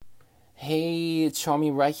Hey, it's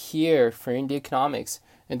Xiaomi right here for Indie Economics.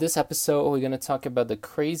 In this episode, we're going to talk about the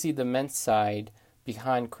crazy demand side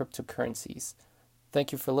behind cryptocurrencies.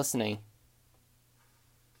 Thank you for listening.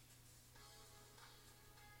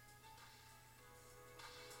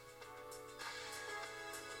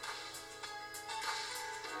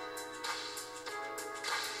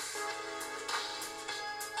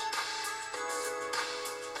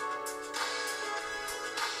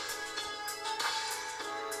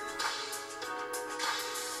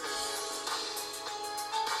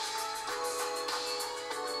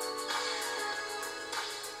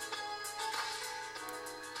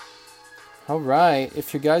 Alright,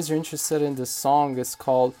 if you guys are interested in this song, it's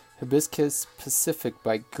called Hibiscus Pacific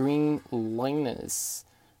by Green Linus.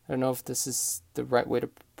 I don't know if this is the right way to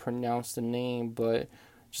pronounce the name, but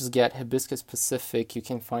just get Hibiscus Pacific. You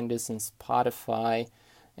can find this in Spotify.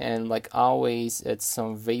 And like always, it's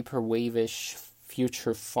some vaporwave-ish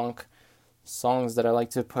future funk songs that I like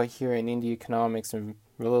to put here in Indie Economics, and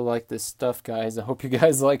really like this stuff, guys. I hope you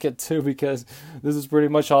guys like it too, because this is pretty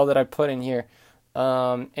much all that I put in here.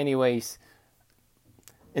 Anyways,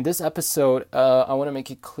 in this episode, I want to make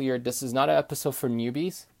it clear this is not an episode for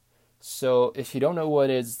newbies. So if you don't know what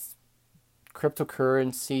is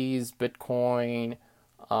cryptocurrencies, Bitcoin,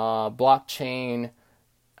 blockchain,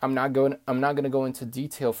 I'm not going to go into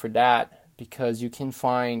detail for that, because you can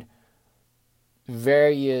find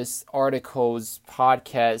various articles,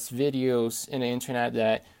 podcasts, videos in the internet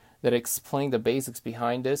that explain the basics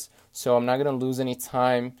behind this. So I'm not going to lose any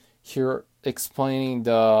time here explaining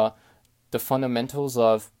the fundamentals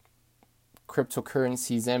of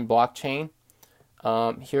cryptocurrencies and blockchain.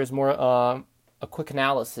 Here's more a quick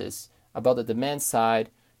analysis about the demand side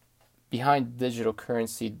behind digital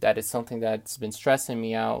currency. That is something that's been stressing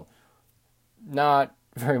me out. Not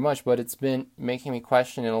very much, but it's been making me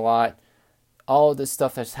question it a lot. All of this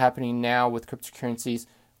stuff that's happening now with cryptocurrencies,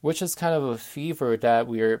 which is kind of a fever that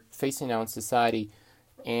we are facing now in society.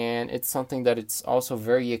 And it's something that it's also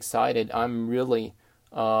very excited. I'm really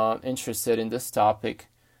interested in this topic.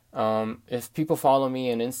 If people follow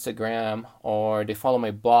me on Instagram or they follow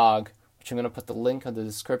my blog, which I'm going to put the link in the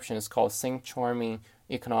description, it's called Sing Charming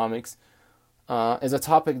Economics, is a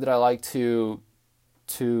topic that I like to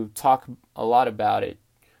talk a lot about it.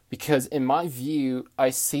 Because in my view, I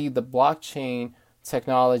see the blockchain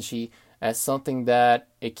technology as something that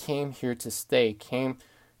it came here to stay.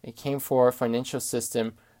 It came for our financial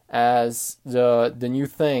system as the new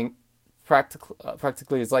thing.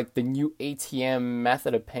 Practically, it's like the new ATM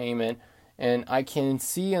method of payment, and I can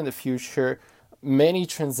see in the future many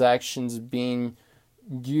transactions being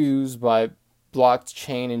used by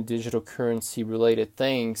blockchain and digital currency related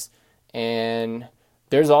things. And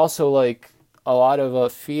there's also like a lot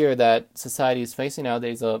of fear that society is facing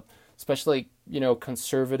nowadays, especially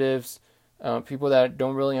conservatives, people that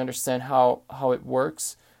don't really understand how it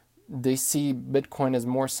works. They see Bitcoin as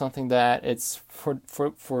more something that it's for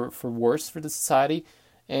worse for the society,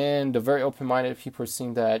 and the very open-minded people are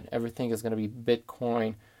seeing that everything is going to be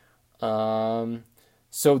Bitcoin.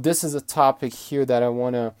 So this is a topic here that I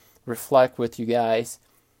want to reflect with you guys,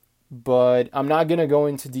 but I'm not going to go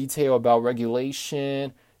into detail about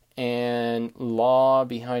regulation and law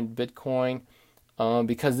behind Bitcoin,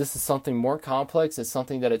 because this is something more complex. It's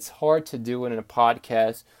something that it's hard to do in a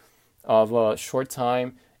podcast of a short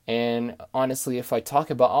time. And honestly, if I talk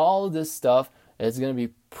about all of this stuff, it's going to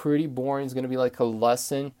be pretty boring. It's going to be like a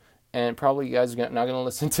lesson. And probably you guys are not going to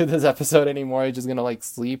listen to this episode anymore. You're just going to like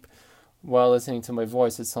sleep while listening to my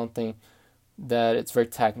voice. It's something that it's very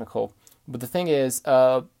technical. But the thing is,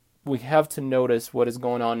 we have to notice what is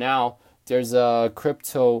going on now. There's a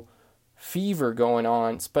crypto fever going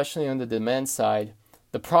on, especially on the demand side.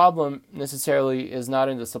 The problem necessarily is not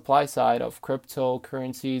in the supply side of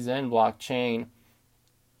cryptocurrencies and blockchain,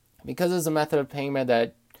 because it's a method of payment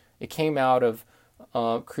that it came out of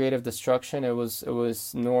creative destruction. It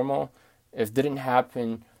was normal. If it didn't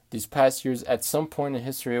happen these past years, at some point in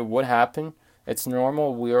history it would happen. It's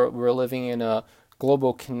normal. We're living in a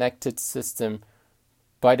global connected system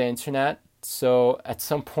by the internet. So at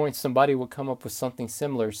some point somebody will come up with something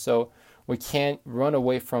similar. So we can't run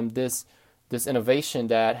away from this innovation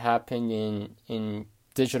that happened in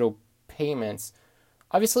digital payments.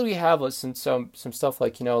 Obviously, we have some stuff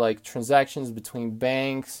like like transactions between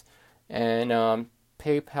banks and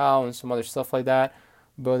PayPal and some other stuff like that.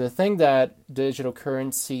 But the thing that digital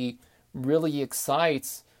currency really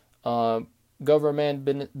excites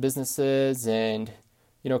government, businesses, and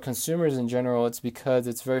consumers in general, it's because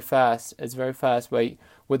it's very fast. It's very fast. But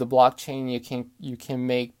with the blockchain, you can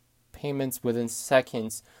make payments within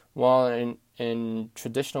seconds, while in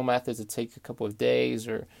traditional methods it takes a couple of days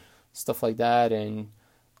or stuff like that, and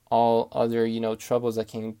all other, troubles that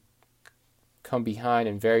can come behind,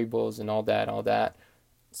 and variables and all that.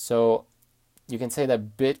 So you can say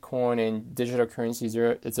that Bitcoin and digital currencies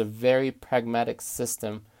it's a very pragmatic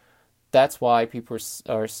system. That's why people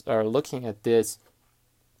are looking at this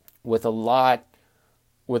with a lot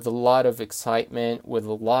of excitement, with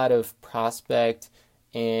a lot of prospect,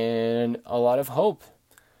 and a lot of hope.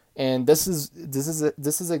 And this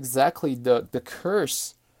is exactly the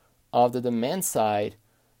curse of the demand side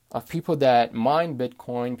of people that mine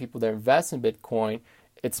Bitcoin, people that invest in Bitcoin.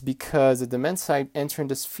 It's because the demand side entered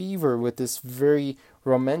this fever with this very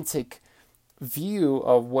romantic view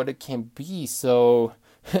of what it can be. So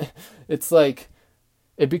it's like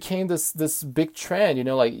it became this big trend,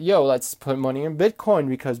 like, yo, let's put money in Bitcoin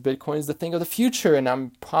because Bitcoin is the thing of the future, and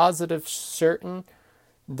I'm positive, certain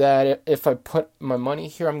that if I put my money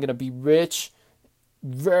here, I'm gonna be rich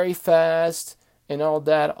very fast and all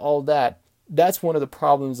that. That's one of the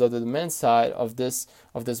problems of the demand side of this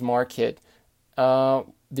market.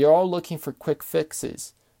 They're all looking for quick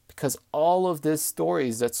fixes because all of these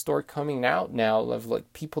stories that start coming out now of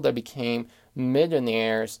like people that became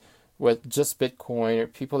millionaires with just Bitcoin, or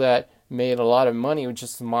people that made a lot of money with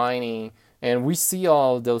just mining, and we see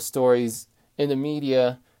all of those stories in the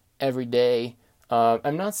media every day.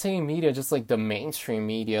 I'm not saying media just like the mainstream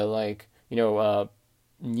media, like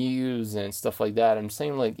news and stuff like that. I'm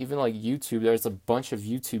saying like even like YouTube. There's a bunch of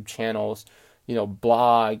YouTube channels,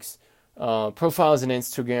 blogs, profiles on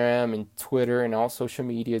Instagram and Twitter and all social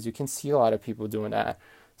medias. You can see a lot of people doing that.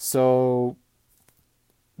 So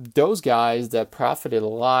those guys that profited a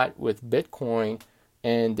lot with Bitcoin,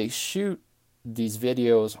 and they shoot these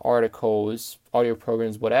videos, articles, audio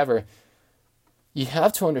programs, whatever, you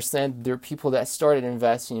have to understand there are people that started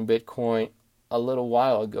investing in Bitcoin a little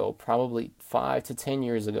while ago, probably 5 to 10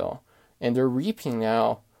 years ago, and they're reaping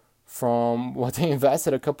now from what they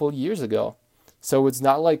invested a couple of years ago. So it's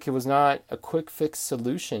not like it was not a quick fix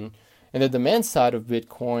solution. And the demand side of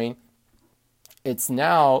Bitcoin, it's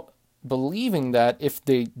now believing that if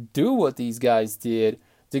they do what these guys did,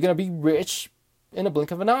 they're going to be rich in a blink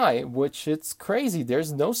of an eye, which it's crazy.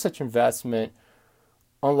 There's no such investment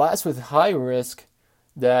unless with high risk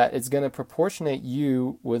that it's going to proportionate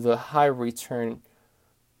you with a high return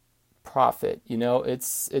profit.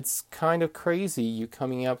 It's kind of crazy you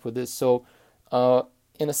coming up with this. So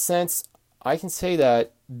in a sense, I can say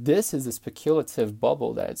that this is a speculative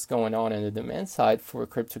bubble that's going on in the demand side for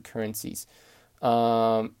cryptocurrencies.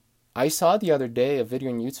 I saw the other day a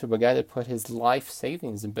video on YouTube, a guy that put his life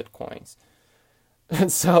savings in Bitcoins. And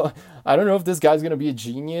so I don't know if this guy's gonna be a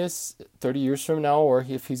genius 30 years from now, or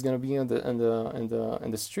if he's gonna be in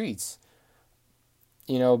the streets.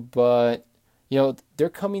 But they're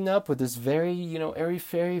coming up with this very airy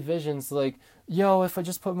fairy visions, like, yo, if I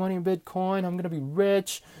just put money in Bitcoin, I'm gonna be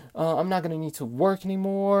rich. I'm not gonna need to work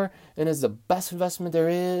anymore, and it's the best investment there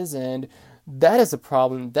is. And that is a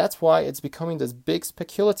problem. That's why it's becoming this big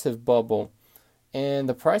speculative bubble. And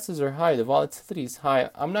the prices are high, the volatility is high.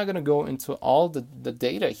 I'm not going to go into all the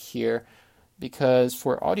data here because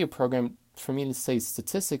for audio program, for me to say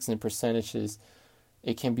statistics and percentages,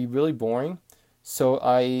 it can be really boring. So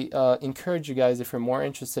I encourage you guys, if you're more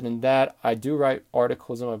interested in that, I do write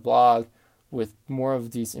articles on my blog with more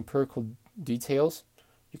of these empirical details.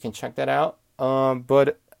 You can check that out.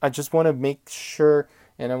 But I just want to make sure,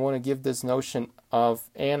 and I want to give this notion of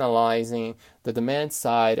analyzing the demand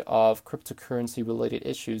side of cryptocurrency related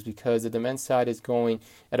issues, because the demand side is going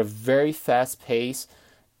at a very fast pace,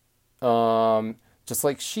 just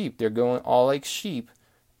like sheep. They're going all like sheep,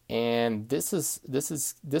 and this is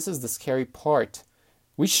the scary part.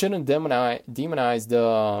 We shouldn't demonize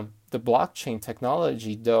the blockchain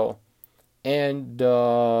technology though, and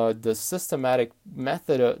the systematic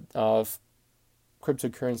method of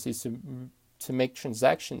cryptocurrencies to make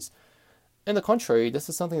transactions. In the contrary, this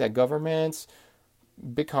is something that governments,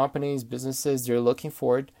 big companies, businesses, they're looking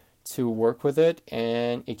forward to work with it,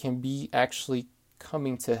 and it can be actually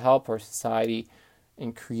coming to help our society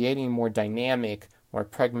in creating more dynamic, more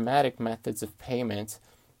pragmatic methods of payment,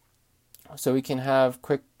 so we can have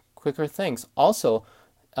quicker things. Also,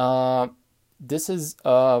 this is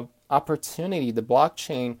an opportunity, the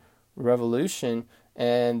blockchain revolution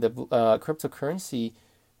and the cryptocurrency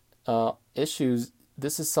issues.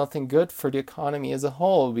 This is something good for the economy as a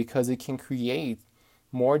whole, because it can create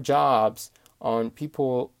more jobs on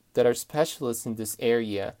people that are specialists in this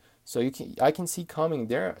area. So I can see coming,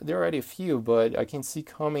 there are already a few, but I can see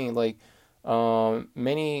coming like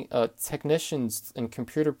many technicians in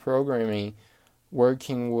computer programming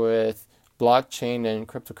working with blockchain and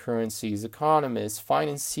cryptocurrencies, economists,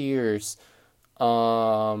 financiers,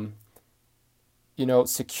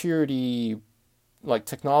 security, like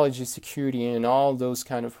technology security and all those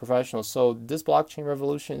kind of professionals. So this blockchain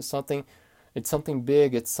revolution is it's something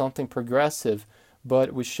big, it's something progressive,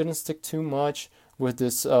 but we shouldn't stick too much with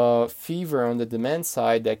this fever on the demand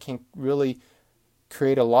side that can really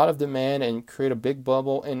create a lot of demand and create a big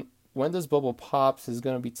bubble. And when this bubble pops, it's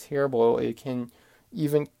going to be terrible.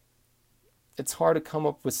 It's hard to come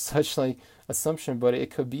up with such like assumption, but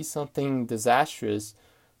it could be something disastrous,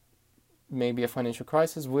 maybe a financial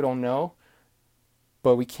crisis, we don't know.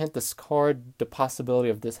 But we can't discard the possibility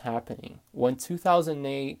of this happening. When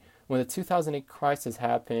the 2008 crisis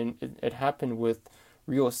happened, it happened with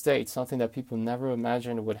real estate, something that people never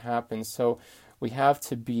imagined would happen. So we have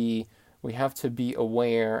to be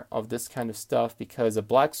aware of this kind of stuff, because a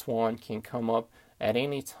black swan can come up at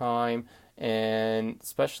any time, and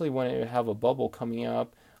especially when you have a bubble coming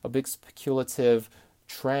up, a big speculative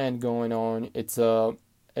trend going on. It's a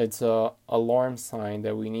alarm sign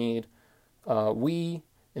that we need. We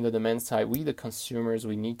in the demand side, we the consumers,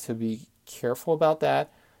 we need to be careful about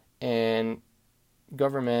that, and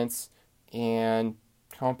governments and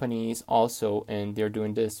companies also, and they're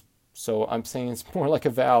doing this. So I'm saying it's more like a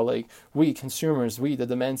vow, like we consumers, we the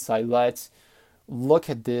demand side, let's look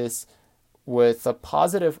at this with a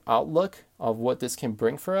positive outlook of what this can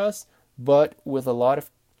bring for us, but with a lot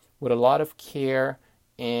of care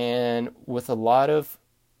and with a lot of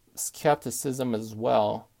skepticism as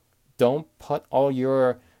well. Don't put all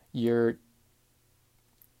your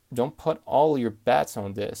bets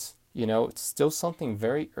on this. It's still something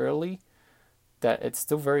very early, that it's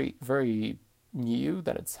still very, very new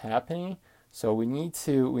that it's happening. So we need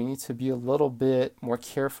to be a little bit more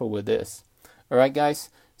careful with this. All right, guys.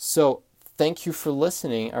 So thank you for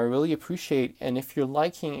listening. I really appreciate. And if you're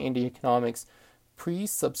liking Indie Economics, please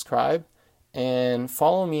subscribe and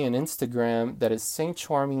follow me on Instagram. That is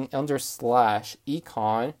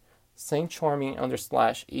saintcharming_econ.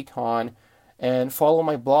 saintcharming_econ, and follow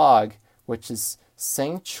my blog, which is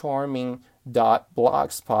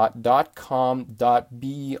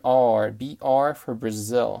saintcharming.blogspot.com.br, BR for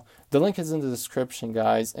Brazil. The link is in the description,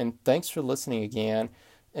 guys, and thanks for listening again.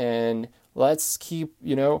 And let's keep,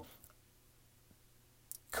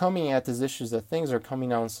 coming at these issues, that things are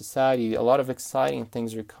coming out in society. A lot of exciting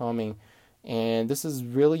things are coming, and this is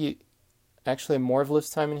really actually a marvelous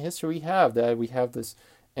time in history we have this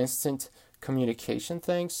instant communication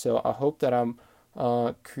thing. So I hope that I'm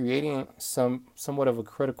creating somewhat of a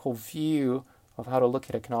critical view of how to look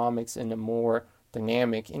at economics in a more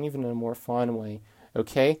dynamic and even in a more fun way.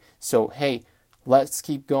 Okay, so hey, let's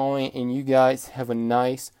keep going, and you guys have a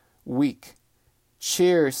nice week.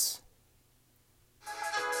 Cheers.